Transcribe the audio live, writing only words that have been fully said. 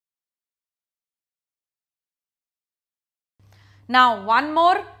Now, one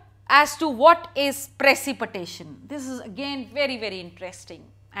more as to what is precipitation. This is again very, very interesting,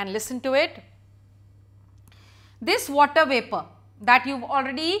 and listen to it. This water vapor that you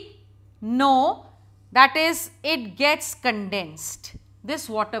already know, that is, it gets condensed. This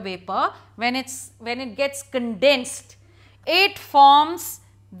water vapor, when it gets condensed, it forms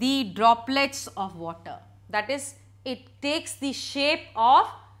the droplets of water. That is, it takes the shape of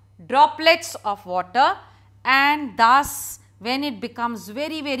droplets of water, and thus when it becomes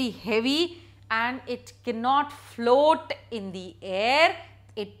very, very heavy and it cannot float in the air,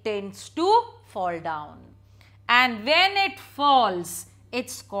 it tends to fall down. And when it falls, it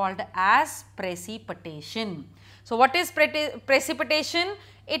is called as precipitation. So, what is precipitation?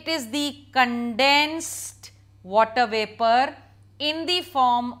 It is the condensed water vapor in the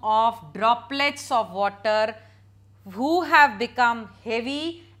form of droplets of water who have become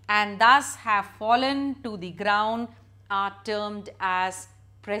heavy and thus have fallen to the ground are termed as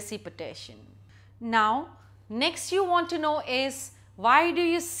precipitation. Now, next you want to know is, why do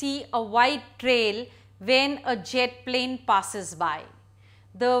you see a white trail when a jet plane passes by?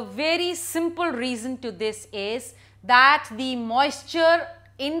 The very simple reason to this is that the moisture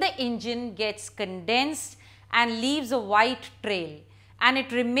in the engine gets condensed and leaves a white trail, and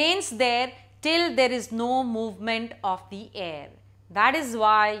it remains there till there is no movement of the air. That is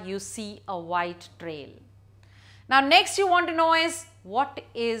why you see a white trail. Now, next you want to know is, what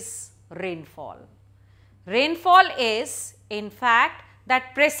is rainfall? Rainfall is, in fact,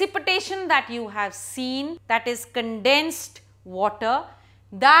 that precipitation that you have seen, that is condensed water,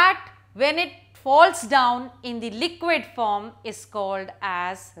 that when it falls down in the liquid form is called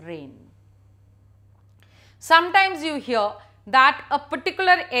as rain. Sometimes you hear that a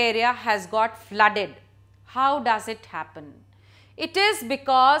particular area has got flooded. How does it happen? It is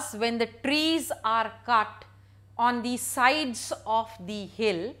because when the trees are cut on the sides of the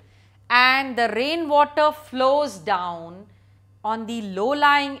hill and the rainwater flows down on the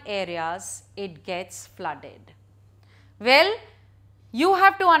low-lying areas, it gets flooded. Well, you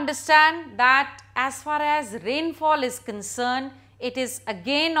have to understand that as far as rainfall is concerned, it is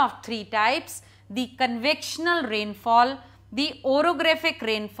again of three types: the convectional rainfall, the orographic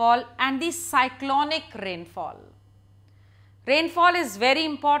rainfall, and the cyclonic rainfall. Rainfall is very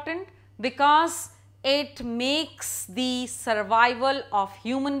important because it makes the survival of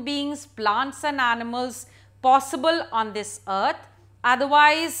human beings, plants and animals possible on this earth.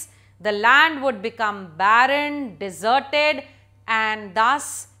 Otherwise, the land would become barren, deserted, and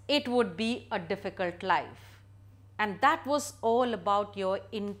thus it would be a difficult life. And that was all about your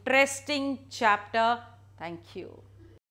interesting chapter. Thank you.